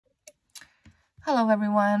Hello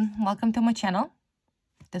everyone, welcome to my channel.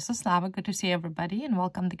 This is Slava. Good to see everybody and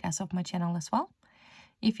welcome the guests of my channel as well.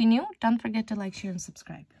 If you're new, don't forget to like, share and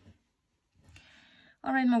subscribe.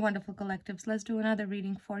 All right, my wonderful collectives, let's do another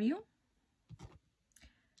reading for you.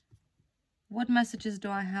 What messages do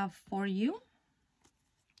I have for you?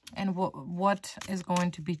 And what is going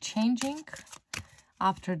to be changing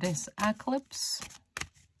after this eclipse?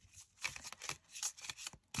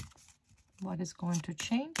 What is going to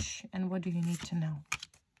change and what do you need to know?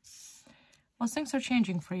 Well, things are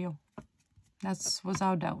changing for you. That's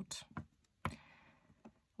without doubt.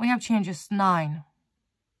 We have changes 9.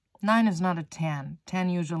 9 is not a 10. 10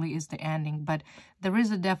 usually is the ending, but there is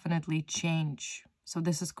a definitely change. So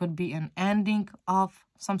this could be an ending of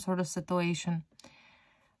some sort of situation.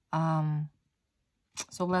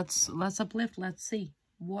 So let's uplift. Let's see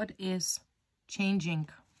what is changing.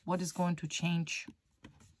 What is going to change?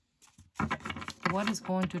 What is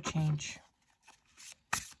going to change?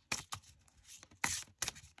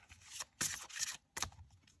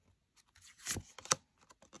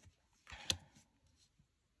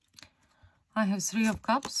 I have 3 of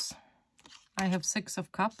Cups. I have 6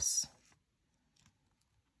 of Cups.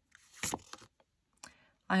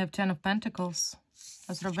 I have 10 of Pentacles.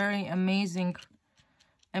 Those are very amazing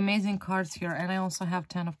cards here. And I also have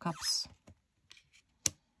 10 of Cups.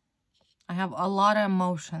 I have a lot of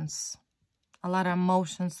emotions. A lot of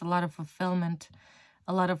emotions, a lot of fulfillment,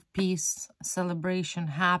 a lot of peace, celebration,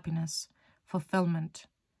 happiness, fulfillment.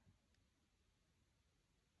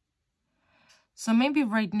 So maybe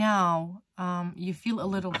right now you feel a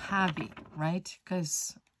little heavy, right?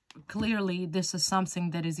 Because clearly this is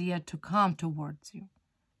something that is yet to come towards you.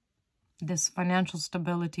 This financial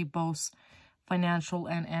stability, both financial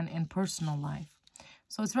and in personal life.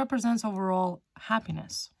 So it represents overall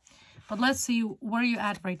happiness. But let's see where you're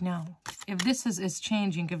at right now. If this is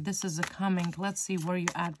changing, if this is coming, let's see where you're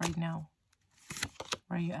at right now.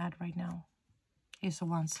 Where you at right now? Ace of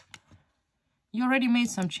Wands. You already made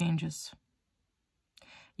some changes.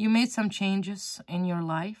 You made some changes in your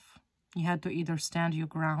life. You had to either stand your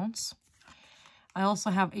grounds. I also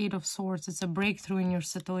have 8 of Swords. It's a breakthrough in your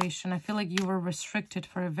situation. I feel like you were restricted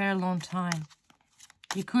for a very long time.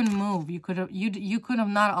 You couldn't move. You could have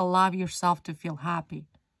not allowed yourself to feel happy.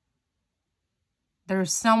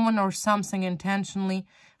 There's someone or something intentionally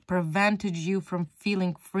prevented you from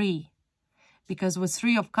feeling free. Because with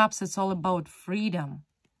 3 of Cups, it's all about freedom.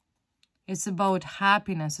 It's about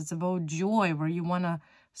happiness. It's about joy, where you want to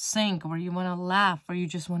sing, where you want to laugh, where you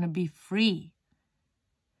just want to be free.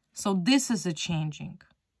 So this is a changing.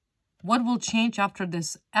 What will change after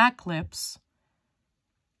this eclipse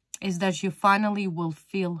is that you finally will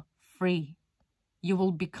feel free. You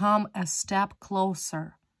will become a step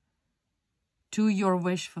closer to your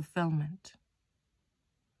wish fulfillment.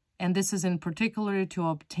 And this is in particular to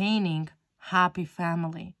obtaining happy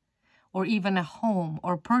family, or even a home,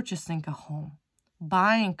 or purchasing a home,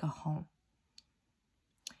 buying a home.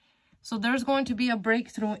 So there's going to be a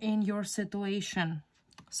breakthrough in your situation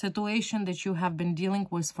that you have been dealing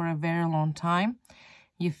with for a very long time.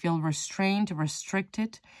 You feel restrained,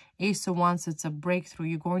 restricted. Ace of Wands, it's a breakthrough.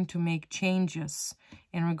 You're going to make changes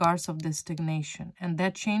in regards of this stagnation. And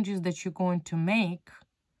that changes that you're going to make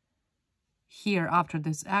here after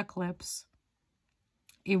this eclipse,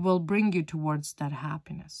 it will bring you towards that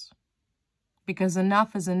happiness. Because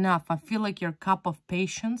enough is enough. I feel like your cup of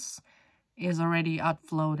patience is already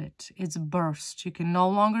outflowed. It's burst. You can no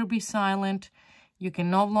longer be silent. You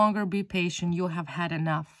can no longer be patient. You have had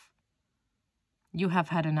enough. You have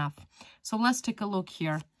had enough. So let's take a look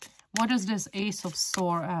here. What is this 8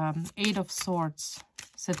 of Swords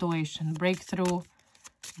situation? Breakthrough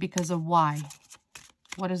because of why?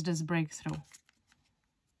 What is this breakthrough?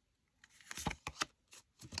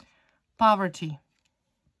 Poverty.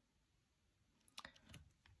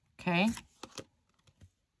 Okay.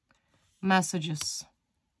 Messages.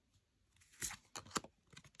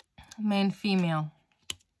 Male, female.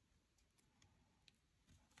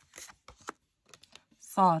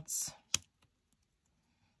 Thoughts.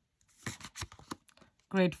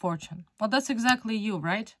 Great fortune. Well, that's exactly you,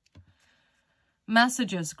 right?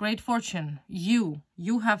 Messages, great fortune. You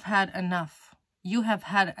have had enough. You have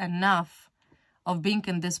had enough of being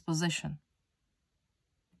in this position.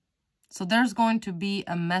 So there's going to be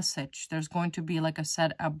a message. There's going to be, like I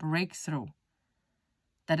said, a breakthrough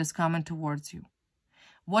that is coming towards you.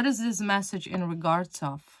 What is this message in regards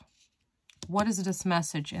of? What is this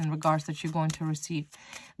message in regards that you're going to receive?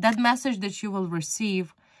 That message that you will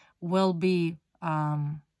receive will be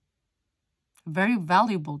very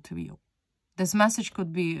valuable to you. This message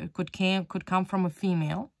could come from a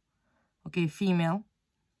female. Okay, female.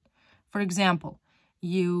 For example,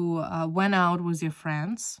 you went out with your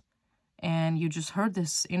friends and you just heard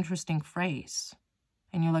this interesting phrase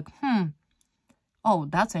and you're like, oh,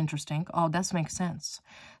 that's interesting. Oh, that makes sense.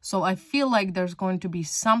 So I feel like there's going to be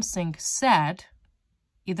something said,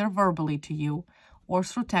 either verbally to you or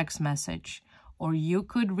through text message, or you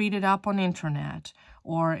could read it up on internet,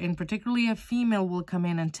 or in particularly a female will come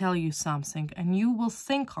in and tell you something and you will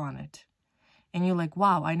think on it. And you're like,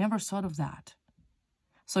 wow, I never thought of that.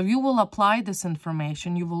 So you will apply this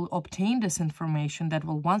information, you will obtain this information that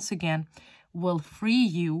will once again will free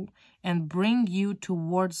you and bring you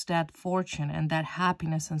towards that fortune and that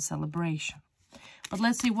happiness and celebration. But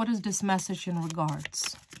let's see, what is this message in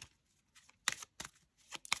regards?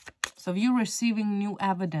 So if you're receiving new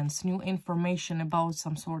evidence, new information about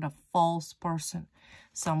some sort of false person,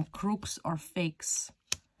 some crooks or fakes,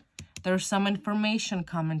 there's some information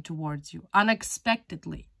coming towards you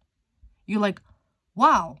unexpectedly. You're like,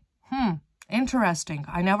 wow, interesting.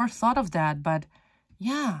 I never thought of that, but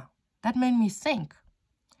yeah, that made me think.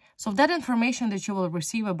 So that information that you will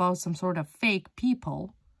receive about some sort of fake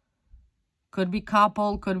people, could be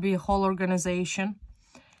couple, could be a whole organization,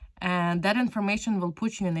 and that information will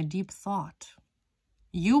put you in a deep thought.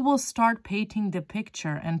 You will start painting the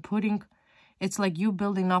picture and putting, it's like you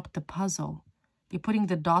building up the puzzle. You're putting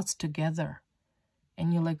the dots together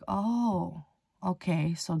and you're like, oh,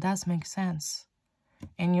 okay, so that makes sense.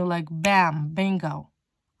 And you're like, bam, bingo,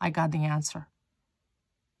 I got the answer.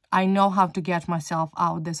 I know how to get myself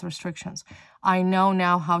out of these restrictions. I know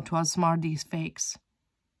now how to outsmart these fakes,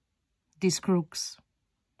 these crooks.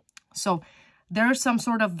 So there is some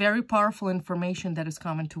sort of very powerful information that is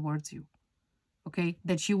coming towards you, okay,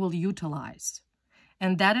 that you will utilize.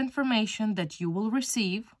 And that information that you will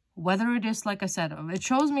receive, whether it is, like I said, it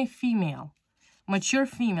shows me female, mature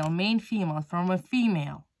female, main female, from a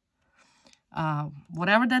female,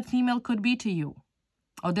 whatever that female could be to you.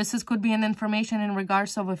 Or this could be an information in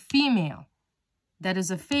regards of a female that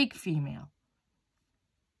is a fake female.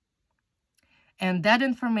 And that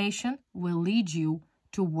information will lead you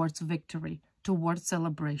towards victory, towards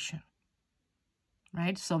celebration.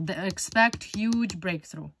 Right? So expect huge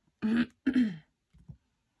breakthrough.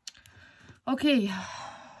 Okay.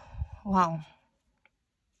 Wow.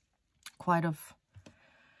 Quite of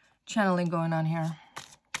channeling going on here.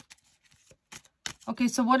 Okay,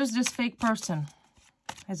 so what is this fake person?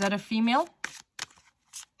 Is that a female?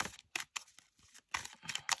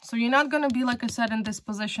 So you're not going to be, like I said, in this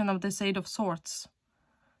position of this Eight of Swords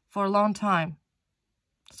for a long time.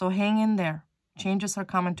 So hang in there. Changes are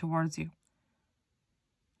coming towards you.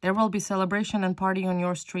 There will be celebration and party on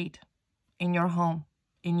your street, in your home,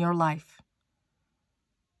 in your life.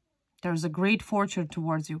 There's a great fortune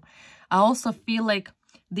towards you. I also feel like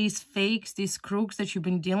these fakes, these crooks that you've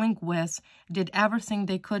been dealing with did everything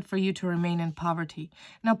they could for you to remain in poverty.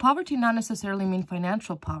 Now, poverty not necessarily mean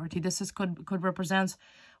financial poverty. This is could represent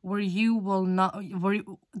where you will not,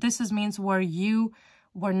 means where you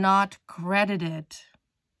were not credited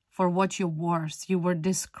for what you're worth. You were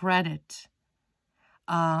discredited,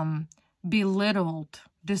 belittled,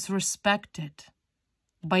 disrespected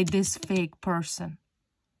by this fake person,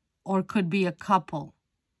 or could be a couple.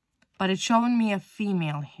 But it's showing me a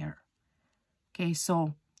female here. Okay,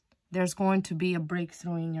 so there's going to be a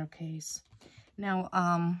breakthrough in your case. Now,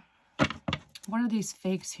 what are these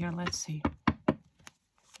fakes here? Let's see.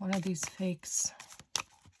 What are these fakes?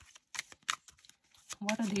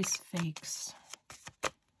 What are these fakes?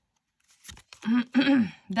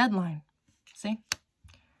 Deadline. See?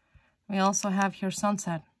 We also have here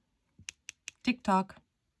sunset. TikTok.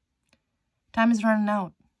 Time is running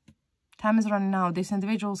out. Time is running out. These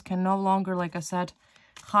individuals can no longer, like I said,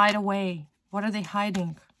 hide away. What are they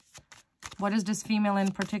hiding? What is this female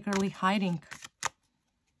in particularly hiding?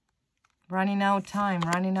 Running out time,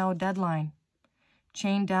 running out deadline.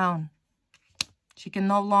 Chained down. She can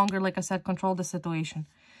no longer, like I said, control the situation.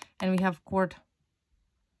 And we have court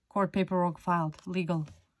paperwork filed, legal.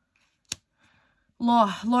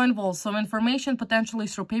 Law involved, some information potentially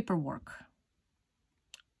through paperwork,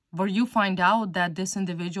 where you find out that this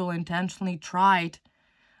individual intentionally tried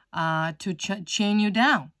to chain you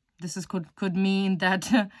down. This could mean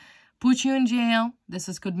that put you in jail.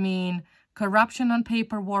 This could mean corruption on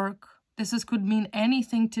paperwork. This could mean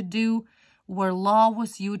anything to do where law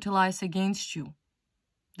was utilized against you.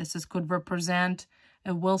 This could represent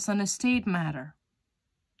a Wilson estate matter.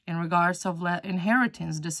 In regards of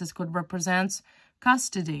inheritance, this could represent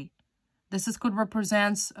custody. This could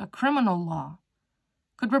represent a criminal law.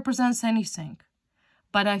 Could represent anything.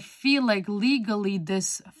 But I feel like legally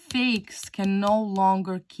this fakes can no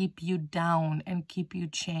longer keep you down and keep you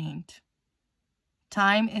chained.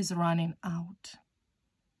 Time is running out.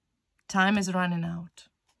 Time is running out.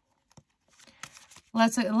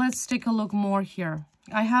 Let's take a look more here.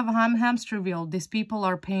 I have hamster wheel. These people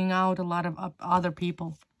are paying out a lot of other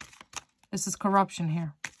people. This is corruption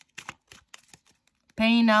here.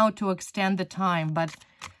 Paying out to extend the time, but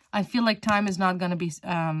I feel like time is not going to be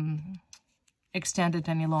extended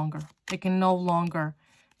any longer. They can no longer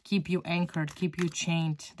keep you anchored, keep you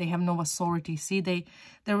chained. They have no authority. See,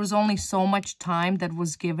 there was only so much time that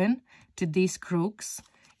was given to these crooks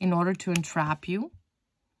in order to entrap you.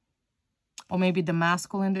 Or maybe the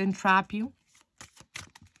masculine to entrap you.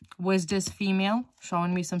 With this female,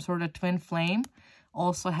 showing me some sort of twin flame,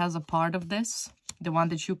 also has a part of this, the one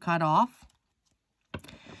that you cut off.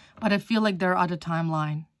 But I feel like they're out of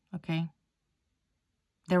timeline, okay?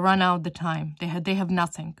 They run out the time. They have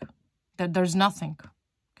nothing. There's nothing,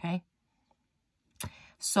 okay?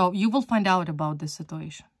 So you will find out about this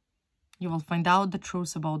situation. You will find out the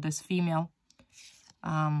truth about this female.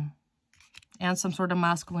 And some sort of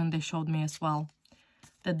masculine they showed me as well.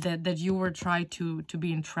 That you were trying to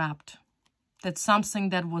be entrapped. That's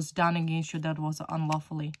something that was done against you that was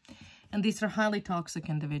unlawfully. And these are highly toxic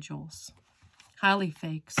individuals. Highly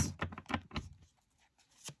fakes.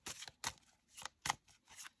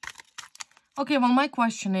 Okay, well, my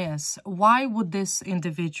question is, why would this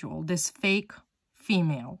individual, this fake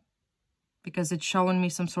female, because it's showing me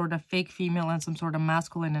some sort of fake female and some sort of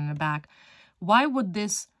masculine in the back, why would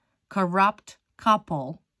this corrupt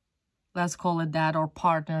couple, let's call it that, or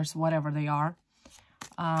partners, whatever they are,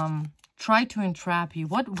 try to entrap you?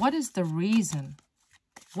 What is the reason?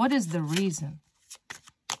 What is the reason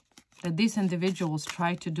that these individuals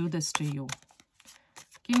try to do this to you?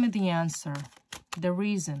 Give me the answer. The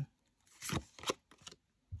reason.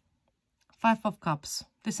 5 of Cups.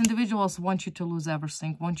 These individuals want you to lose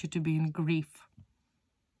everything, want you to be in grief.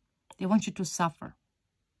 They want you to suffer.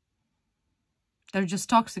 They're just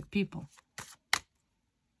toxic people.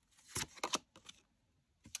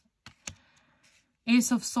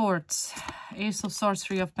 Ace of Swords, Ace of Swords,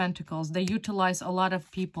 3 of Pentacles. They utilize a lot of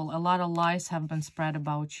people. A lot of lies have been spread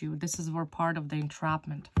about you. This is where part of the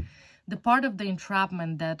entrapment. The part of the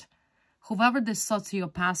entrapment that whoever this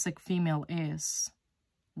sociopathic female is,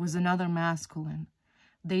 was another masculine.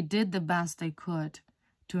 They did the best they could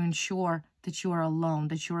to ensure that you are alone,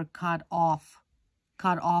 that you are cut off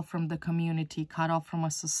from the community, cut off from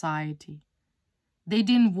a society. They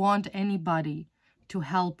didn't want anybody to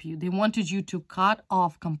help you. They wanted you to cut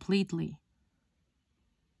off completely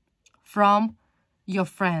from your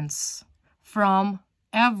friends, from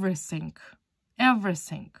everything,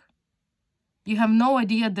 everything. You have no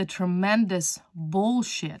idea the tremendous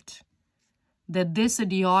bullshit that this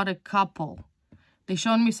idiotic couple, they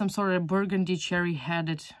showed me some sort of burgundy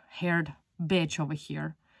cherry-haired bitch over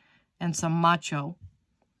here and some macho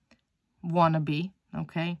wannabe,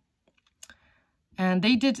 okay? And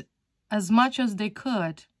they did as much as they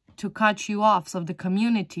could to cut you off of the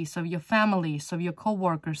communities, of your families, of your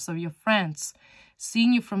co-workers, of your friends,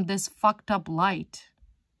 seeing you from this fucked up light,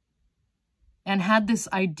 and had this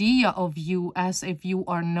idea of you as if you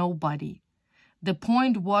are nobody. The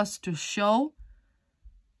point was to show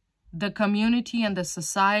the community and the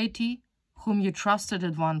society whom you trusted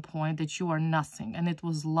at one point that you are nothing, and it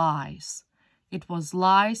was lies. It was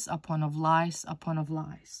lies upon of lies upon of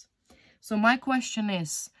lies. So my question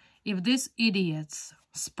is, if these idiots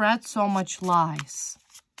spread so much lies,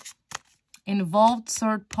 involved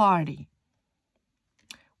third party,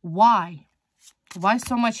 why? Why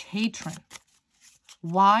so much hatred?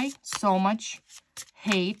 Why so much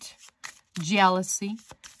hate, jealousy,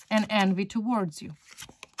 and envy towards you?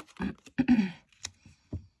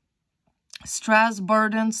 Stress,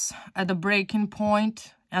 burdens at the breaking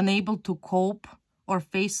point, unable to cope or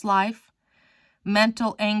face life,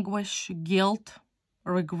 mental anguish, guilt,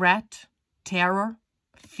 regret, terror,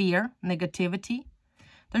 fear, negativity.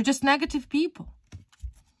 They're just negative people.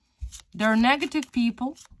 They're negative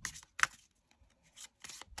people.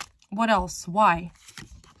 What else? Why?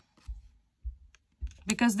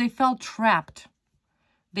 Because they felt trapped.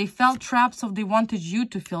 They felt trapped, so they wanted you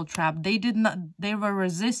to feel trapped. They were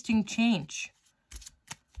resisting change.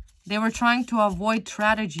 They were trying to avoid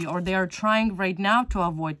tragedy, or they are trying right now to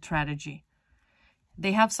avoid tragedy.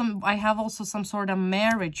 I have also some sort of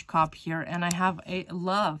marriage cup here, and I have a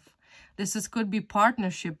love. Could be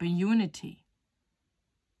partnership and unity.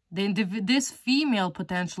 This female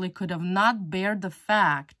potentially could have not bared the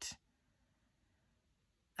fact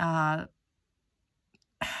that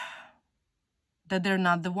they're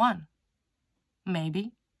not the one.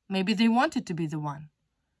 Maybe they wanted to be the one.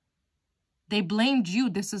 They blamed you.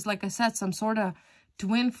 This is, like I said, some sort of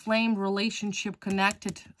twin flame relationship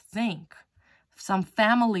connected thing. Some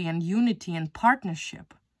family and unity and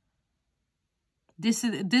partnership.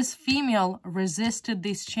 This female resisted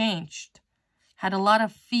this change, had a lot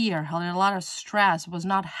of fear, had a lot of stress, was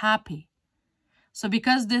not happy. So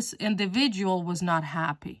because this individual was not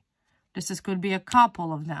happy, could be a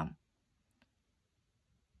couple of them.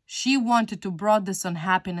 She wanted to bring this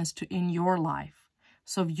unhappiness in your life,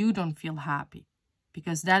 so you don't feel happy,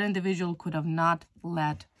 because that individual could have not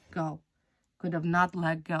let go. Could have not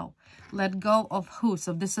let go. Let go of who?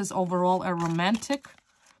 So this is overall a romantic.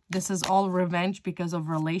 This is all revenge because of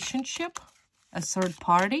relationship, a third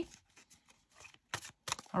party.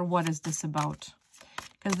 Or what is this about?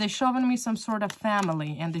 Because they're showing me some sort of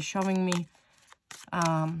family, and they're showing me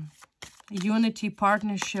unity,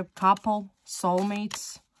 partnership, couple,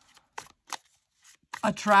 soulmates,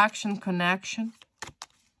 attraction, connection.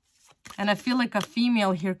 And I feel like a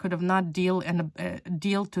female here could have not deal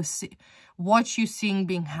to see what you seeing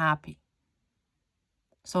being happy.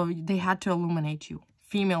 So they had to illuminate you.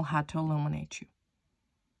 Female had to illuminate you.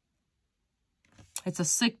 It's a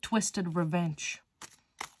sick, twisted revenge.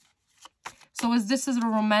 So this is a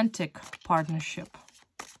romantic partnership.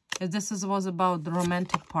 This was about the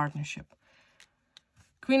romantic partnership.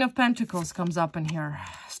 Queen of Pentacles comes up in here.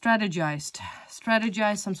 Strategized,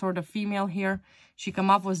 some sort of female here. She come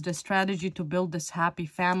up with the strategy to build this happy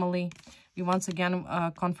family. We once again,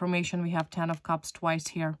 confirmation, we have 10 of Cups twice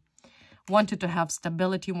here. Wanted to have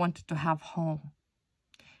stability, wanted to have home.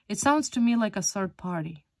 It sounds to me like a third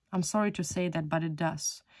party. I'm sorry to say that, but it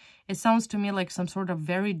does. It sounds to me like some sort of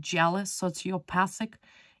very jealous, sociopathic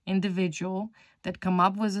individual that come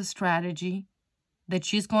up with a strategy that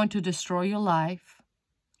she's going to destroy your life,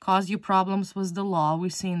 cause you problems with the law.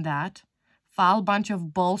 We've seen that. File a bunch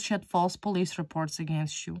of bullshit false police reports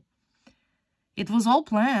against you. It was all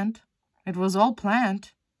planned. It was all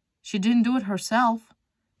planned. She didn't do it herself.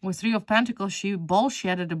 With 3 of Pentacles, she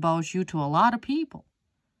bullshitted about you to a lot of people.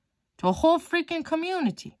 To a whole freaking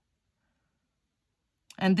community.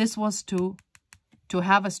 And this was to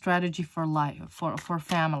have a strategy for life, for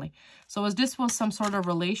family. So as this was some sort of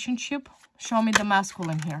relationship, show me the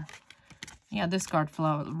masculine here. Yeah, this card fell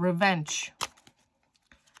out. Revenge.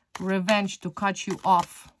 Revenge to cut you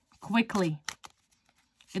off quickly.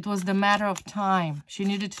 It was the matter of time. She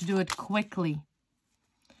needed to do it quickly.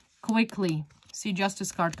 Quickly. See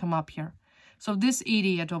Justice card come up here. So this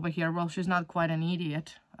idiot over here, well, she's not quite an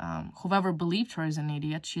idiot. Whoever believed her is an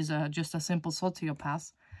idiot. She's just a simple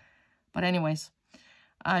sociopath. But anyways,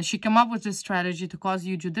 she came up with this strategy to cause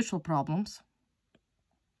you judicial problems.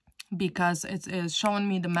 Because it is showing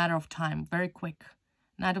me the matter of time. Very quick.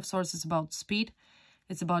 Knight of Swords is about speed.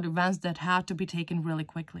 It's about events that have to be taken really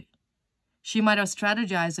quickly. She might have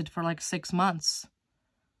strategized it for like 6 months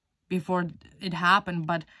before it happened,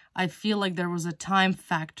 but I feel like there was a time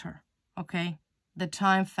factor, okay? The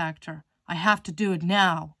time factor. I have to do it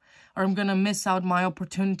now, or I'm going to miss out my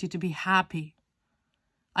opportunity to be happy.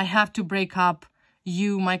 I have to break up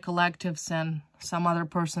you, my collectives, and some other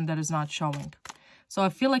person that is not showing. So I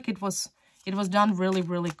feel like it was done really,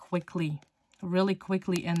 really quickly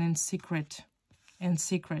and in secret.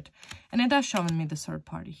 And it does show me the third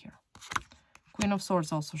party here. Queen of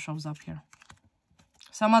Swords also shows up here.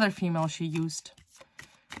 Some other female she used.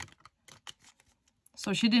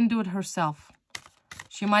 So she didn't do it herself.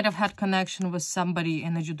 She might have had connection with somebody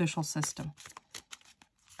in the judicial system.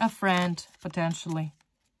 A friend, potentially.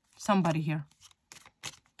 Somebody here.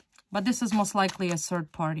 But this is most likely a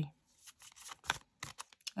third party.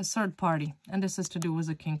 A third party. And this is to do with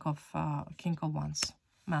the King of Wands.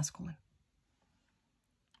 Masculine.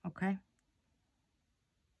 Okay.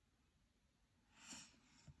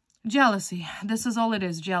 Jealousy. This is all it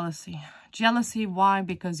is. Jealousy. Jealousy. Why?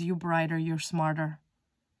 Because you're brighter. You're smarter.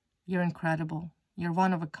 You're incredible. You're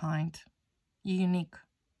one of a kind. You're unique.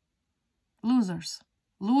 Losers.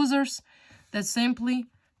 Losers that simply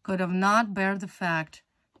could have not bear the fact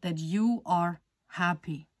that you are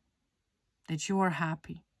happy. That you are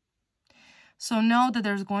happy. So know that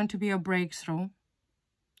there's going to be a breakthrough.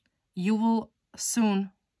 You will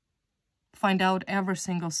soon find out every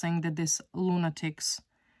single thing that these lunatics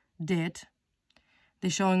did. They're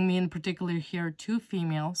showing me in particular here 2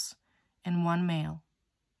 females and 1 male.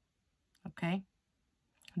 Okay?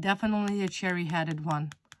 Definitely a cherry-headed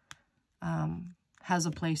one has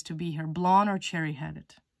a place to be here. Blonde or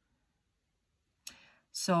cherry-headed.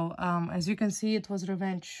 So, as you can see, it was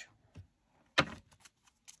revenge.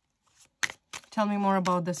 Tell me more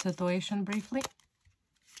about the situation briefly.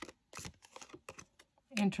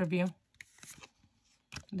 Interview.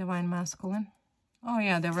 Divine Masculine. Oh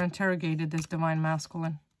yeah, they were interrogated, this Divine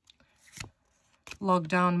Masculine.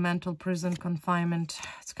 lockdown, mental prison, confinement.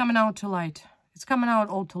 It's coming out to light. It's coming out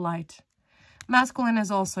all to light. Masculine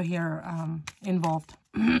is also here involved.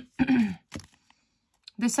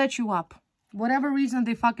 They set you up. Whatever reason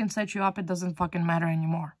they fucking set you up, it doesn't fucking matter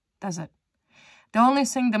anymore, does it? The only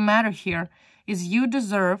thing that matters here is you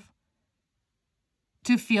deserve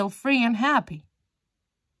to feel free and happy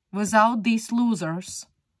without these losers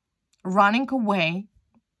running away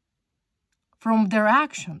from their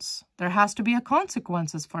actions. There has to be a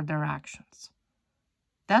consequences for their actions.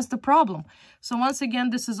 That's the problem. So once again,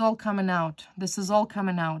 this is all coming out. This is all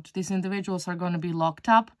coming out. These individuals are going to be locked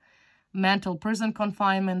up, mental prison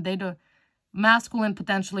confinement. Masculine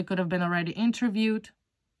potentially could have been already interviewed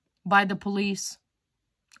by the police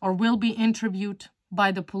or will be interviewed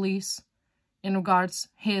by the police in regards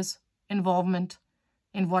his involvement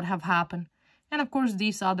in what have happened. And of course,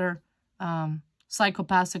 these other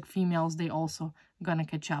psychopathic females, they also gonna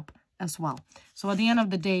catch up as well. So at the end of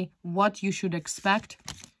the day, what you should expect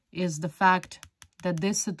is the fact that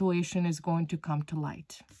this situation is going to come to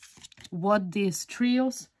light. What these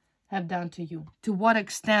trios have done to you, to what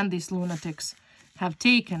extent these lunatics have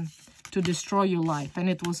taken to destroy your life. And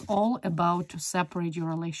it was all about to separate your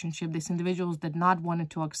relationship. These individuals did not want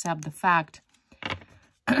to accept the fact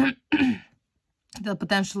that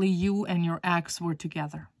potentially you and your ex were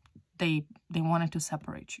together. They wanted to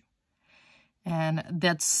separate you. And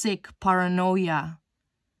that sick paranoia,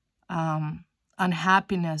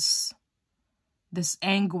 unhappiness, this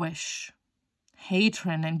anguish,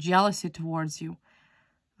 hatred and jealousy towards you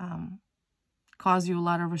cause you a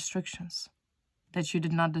lot of restrictions that you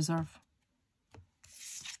did not deserve.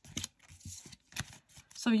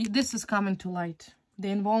 So this is coming to light. The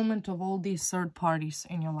involvement of all these third parties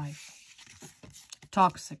in your life.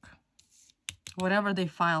 Toxic. Whatever they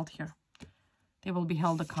filed here, they will be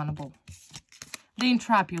held accountable. They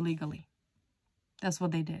entrap you legally. That's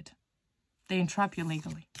what they did. They entrap you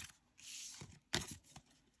legally.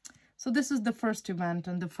 So this is the first event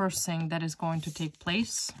and the first thing that is going to take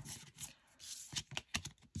place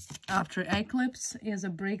after eclipse is a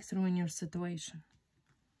breakthrough in your situation.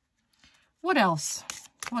 What else?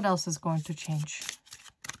 What else is going to change?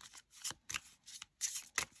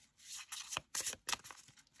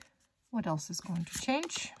 What else is going to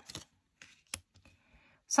change?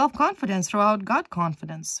 Self-confidence throughout God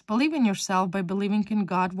confidence. Believe in yourself by believing in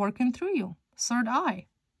God working through you. Third eye.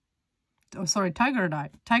 Oh, sorry, tiger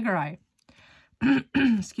eye.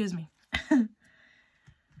 Excuse me.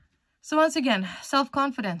 So once again,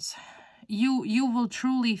 self-confidence. You will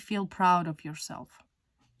truly feel proud of yourself.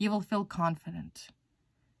 You will feel confident.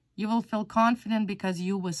 You will feel confident because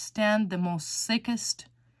you withstand the most sickest,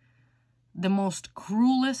 the most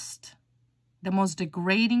cruelest, the most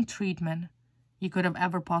degrading treatment you could have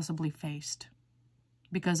ever possibly faced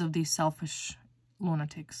because of these selfish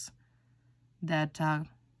lunatics that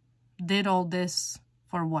did all this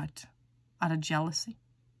for what? Out of jealousy?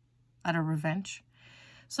 Out of revenge?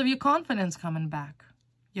 So your confidence coming back.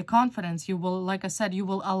 Your confidence, you will, like I said, you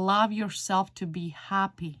will allow yourself to be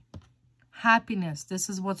happy. Happiness, this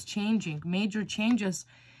is what's changing. Major changes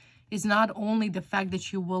is not only the fact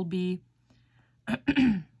that you will be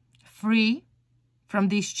free from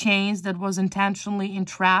these chains that was intentionally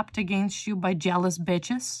entrapped against you by jealous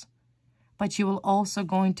bitches, but you will also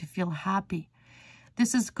going to feel happy.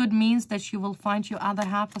 This could means that you will find your other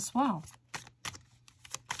half as well.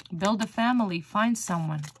 Build a family, find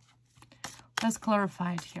someone. Let's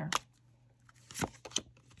clarify it here.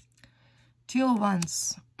 Two of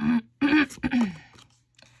Wands.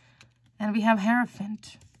 And we have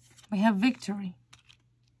Hierophant. We have victory.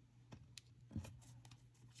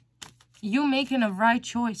 You making a right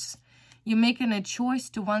choice. You're making a choice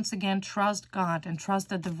to once again trust God and trust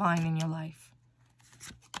the divine in your life.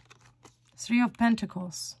 Three of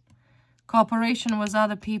Pentacles. Cooperation with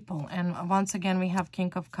other people. And once again, we have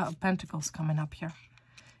King of Pentacles coming up here.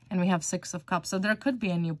 And we have Six of Cups. So there could be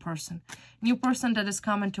a new person. New person that is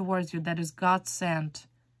coming towards you, that is God sent.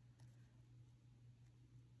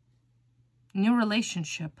 New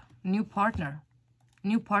relationship. New partner.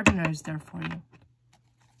 New partner is there for you.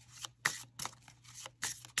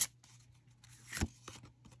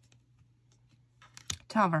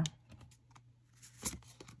 Tower.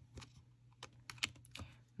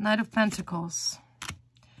 Knight of Pentacles.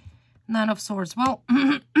 Nine of Swords. Well,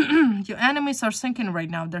 your enemies are thinking right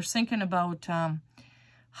now. They're thinking about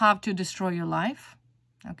how to destroy your life.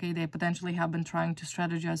 Okay, they potentially have been trying to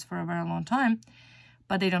strategize for a very long time,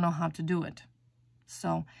 but they don't know how to do it.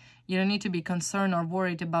 So you don't need to be concerned or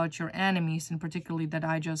worried about your enemies, and particularly that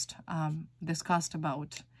I just discussed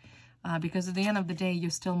about. Because at the end of the day, you're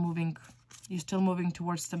still moving You're still moving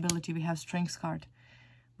towards stability. We have Strength card.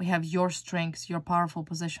 We have your strengths, your powerful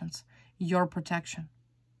positions, your protection.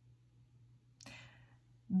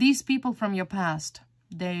 These people from your past,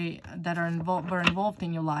 were involved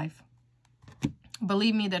in your life,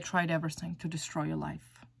 believe me, they tried everything to destroy your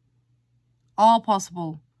life. All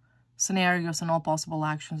possible scenarios and all possible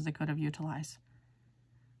actions they could have utilized,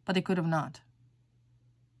 but they could have not.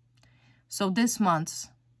 So this month,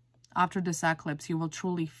 after this eclipse, you will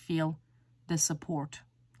truly feel the support.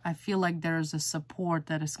 I feel like there is a support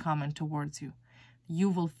that is coming towards you. You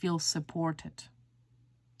will feel supported.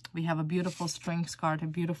 We have a beautiful Strength card, a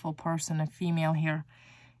beautiful person, a female here,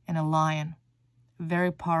 and a lion.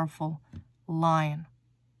 Very powerful lion.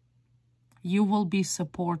 You will be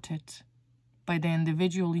supported by the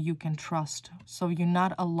individual you can trust, so you're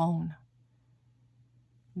not alone.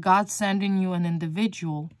 God's sending you an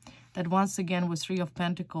individual that, once again, with Three of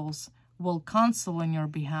Pentacles, will counsel on your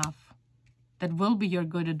behalf, that will be your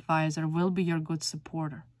good advisor, will be your good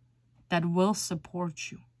supporter, that will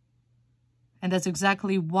support you. And that's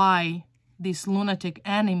exactly why these lunatic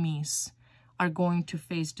enemies are going to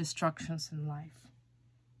face destructions in life.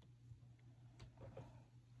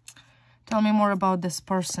 Tell me more about this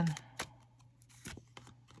person.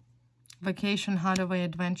 Vacation, hideaway,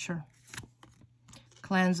 adventure,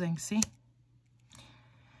 cleansing, see?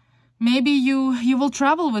 Maybe you will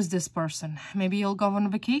travel with this person. Maybe you'll go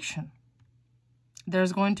on vacation.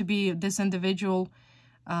 There's going to be, this individual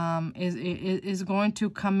is going to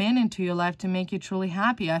come into your life to make you truly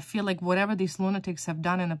happy. I feel like whatever these lunatics have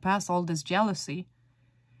done in the past, all this jealousy,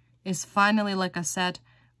 is finally, like I said,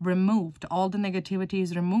 removed. All the negativity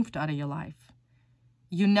is removed out of your life.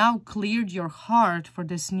 You now cleared your heart for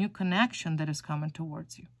this new connection that is coming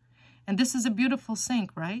towards you. And this is a beautiful thing,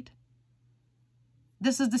 right?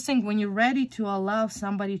 This is the thing, when you're ready to allow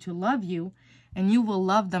somebody to love you and you will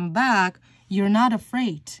love them back, you're not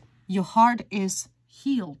afraid. Your heart is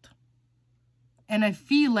healed. And I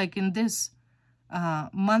feel like in this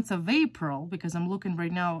month of April, because I'm looking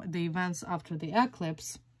right now at the events after the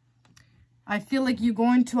eclipse, I feel like you're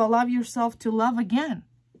going to allow yourself to love again.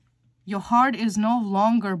 Your heart is no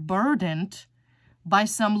longer burdened by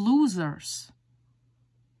some losers.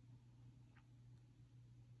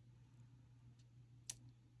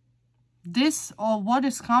 This, or what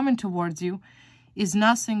is coming towards you, is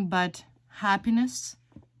nothing but happiness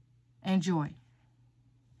and joy.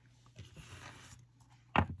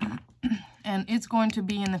 And it's going to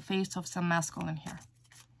be in the face of some masculine here.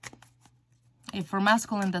 If for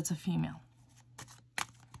masculine, that's a female.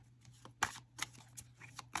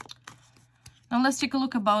 Now let's take a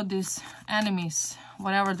look about these enemies.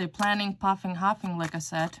 Whatever they're planning, puffing, huffing, like I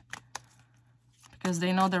said, because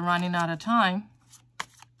they know they're running out of time.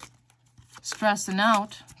 Stressing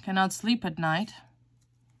out, cannot sleep at night.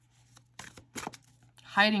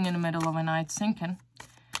 Hiding in the middle of a night, sinking.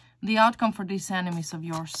 The outcome for these enemies of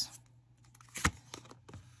yours.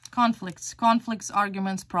 Conflicts,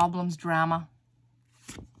 arguments, problems, drama.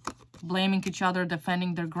 Blaming each other,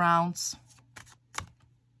 defending their grounds.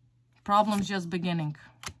 Problems just beginning.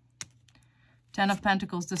 10 of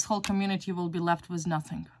Pentacles, this whole community will be left with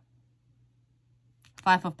nothing.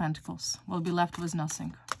 5 of Pentacles will be left with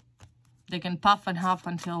nothing. They can puff and huff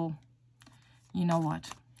until, you know what.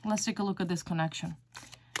 Let's take a look at this connection.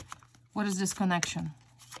 What is this connection?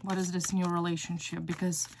 What is this new relationship?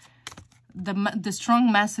 Because the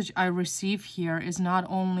strong message I receive here is not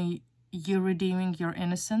only you redeeming your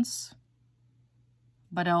innocence,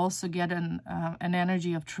 but I also get an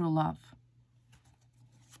energy of true love.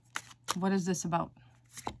 What is this about?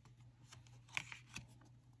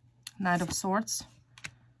 Knight of Swords,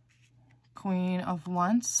 Queen of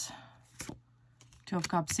Wands, Two of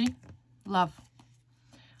Cups. See? Love.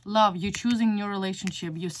 Love. You're choosing new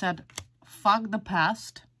relationship. You said, fuck the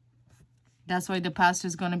past. That's why the past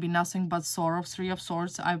is going to be nothing but sorrow. 3 of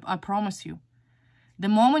Swords. I promise you. The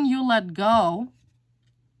moment you let go,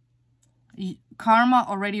 karma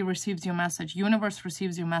already receives your message. Universe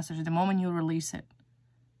receives your message the moment you release it.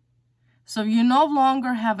 So you no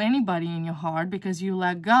longer have anybody in your heart because you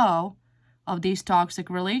let go of these toxic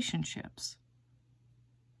relationships.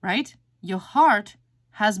 Right? Your heart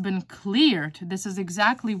has been cleared. This is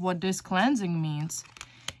exactly what this cleansing means.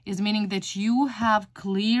 Is meaning that you have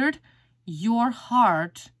cleared your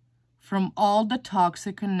heart from all the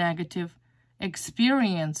toxic and negative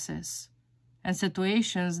experiences and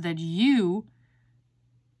situations that you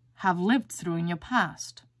have lived through in your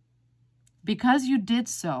past. Because you did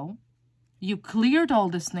so, you cleared all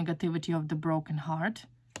this negativity of the broken heart.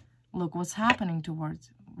 Look what's happening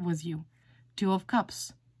with you. 2 of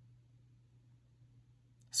Cups.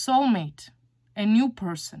 Soulmate, a new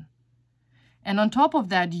person. And on top of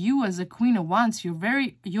that, you as a Queen of Wands,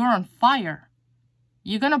 you're on fire.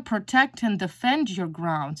 You're going to protect and defend your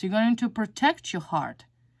grounds. You're going to protect your heart.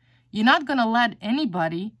 You're not going to let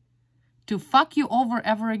anybody to fuck you over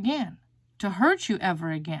ever again, to hurt you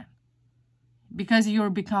ever again, because you'll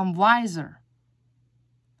become wiser,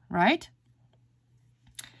 right?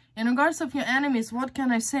 In regards of your enemies, what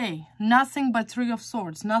can I say? Nothing but Three of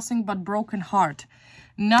Swords, nothing but broken heart,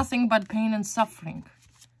 nothing but pain and suffering.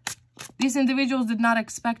 These individuals did not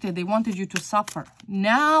expect it. They wanted you to suffer.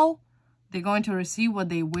 Now, they're going to receive what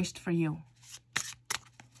they wished for you.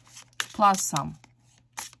 Plus some.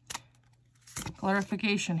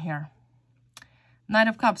 Clarification here. Knight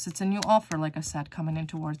of Cups, it's a new offer, like I said, coming in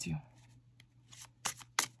towards you.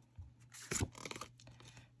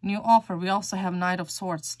 New offer. We also have Knight of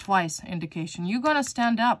Swords, twice indication. You're going to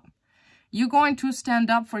stand up. You're going to stand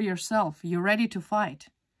up for yourself. You're ready to fight.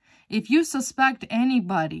 If you suspect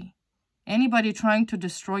anybody trying to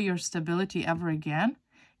destroy your stability ever again,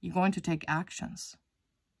 you're going to take actions.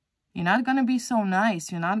 You're not going to be so nice.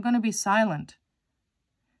 You're not going to be silent.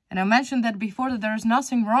 And I mentioned that before, that there is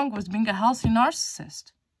nothing wrong with being a healthy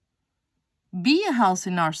narcissist. Be a healthy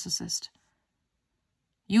narcissist.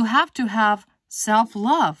 You have to have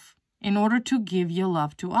self-love in order to give your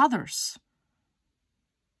love to others.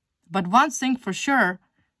 But one thing for sure,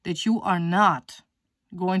 that you are not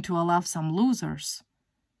going to allow some losers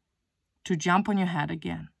to jump on your head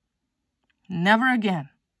again. Never again.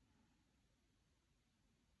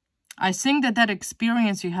 I think that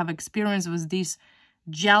experience you have experienced with these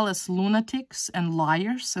jealous lunatics and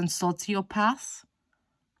liars and sociopaths,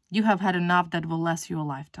 you have had enough that will last you a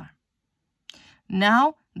lifetime.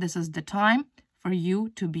 Now, this is the time for you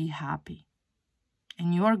to be happy.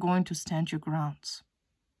 And you are going to stand your grounds.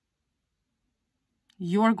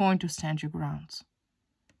 You are going to stand your grounds.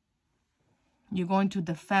 You're going to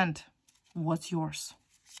defend what's yours.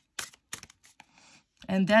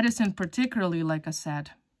 And that is in particularly, like I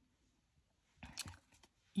said,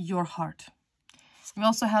 your heart. We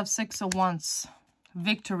also have Six of Wands,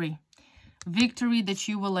 victory. Victory that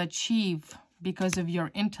you will achieve because of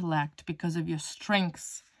your intellect, because of your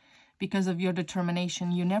strengths, because of your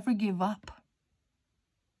determination. You never give up.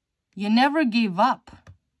 You never gave up.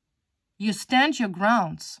 You stand your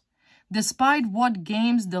grounds. Despite what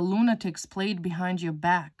games the lunatics played behind your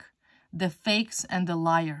back, the fakes and the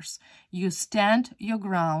liars, you stand your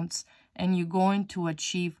grounds and you're going to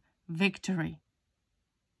achieve victory.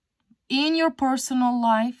 In your personal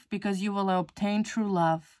life, because you will obtain true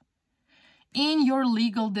love. In your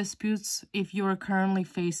legal disputes, if you are currently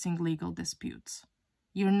facing legal disputes.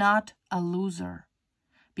 You're not a loser.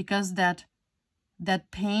 Because that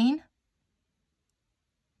pain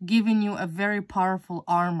giving you a very powerful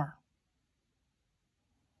armor.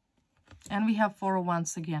 And we have Four of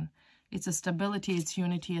Wands again. It's a stability, it's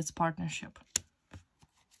unity, it's partnership.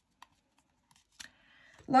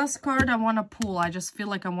 Last card I want to pull. I just feel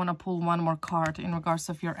like I want to pull one more card in regards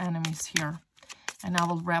of your enemies here. And I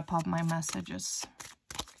will wrap up my messages.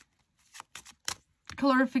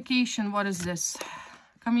 Clarification, what is this?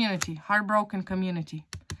 Community, heartbroken community.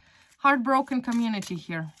 Heartbroken community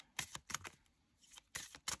here.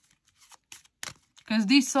 Because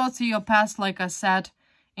these sociopaths, like I said,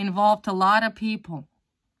 involved a lot of people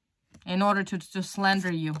in order to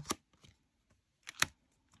slander you.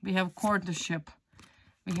 We have courtship.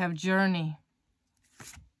 We have journey.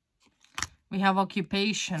 We have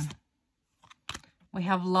occupation. We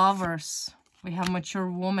have lovers. We have mature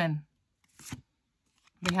woman.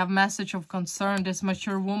 We have message of concern. This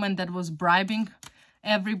mature woman that was bribing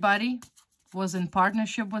everybody was in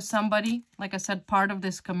partnership with somebody. Like I said, part of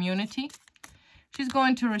this community. She's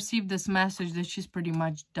going to receive this message that she's pretty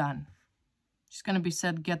much done. She's going to be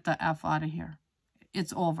said, get the F out of here.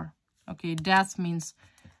 It's over. Okay, death means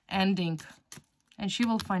ending. And she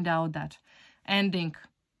will find out that. Ending.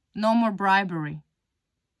 No more bribery.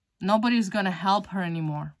 Nobody's going to help her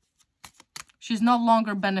anymore. She's no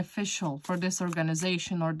longer beneficial for this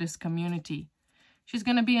organization or this community. She's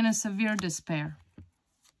going to be in a severe despair.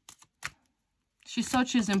 She thought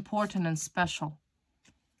she's important and special.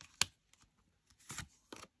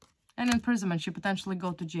 And imprisonment. She potentially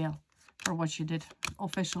go to jail for what she did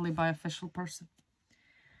officially by official person.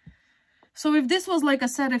 So if this was, like I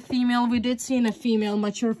said, a female, we did see a female,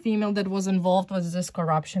 mature female that was involved with this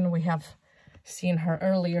corruption. We have seen her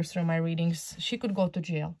earlier through my readings. She could go to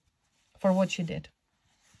jail for what she did.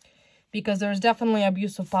 Because there's definitely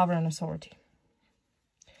abuse of power and authority.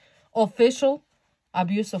 Official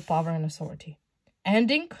abuse of power and authority.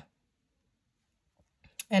 Ending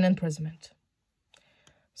and imprisonment.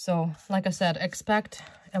 So, like I said, expect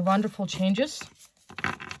a wonderful changes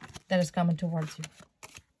that is coming towards you.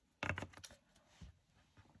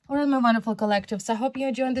 All right, my wonderful collectives, I hope you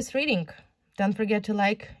enjoyed this reading. Don't forget to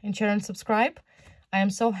like and share and subscribe. I am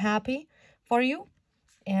so happy for you,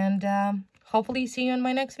 and hopefully see you in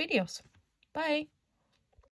my next videos. Bye.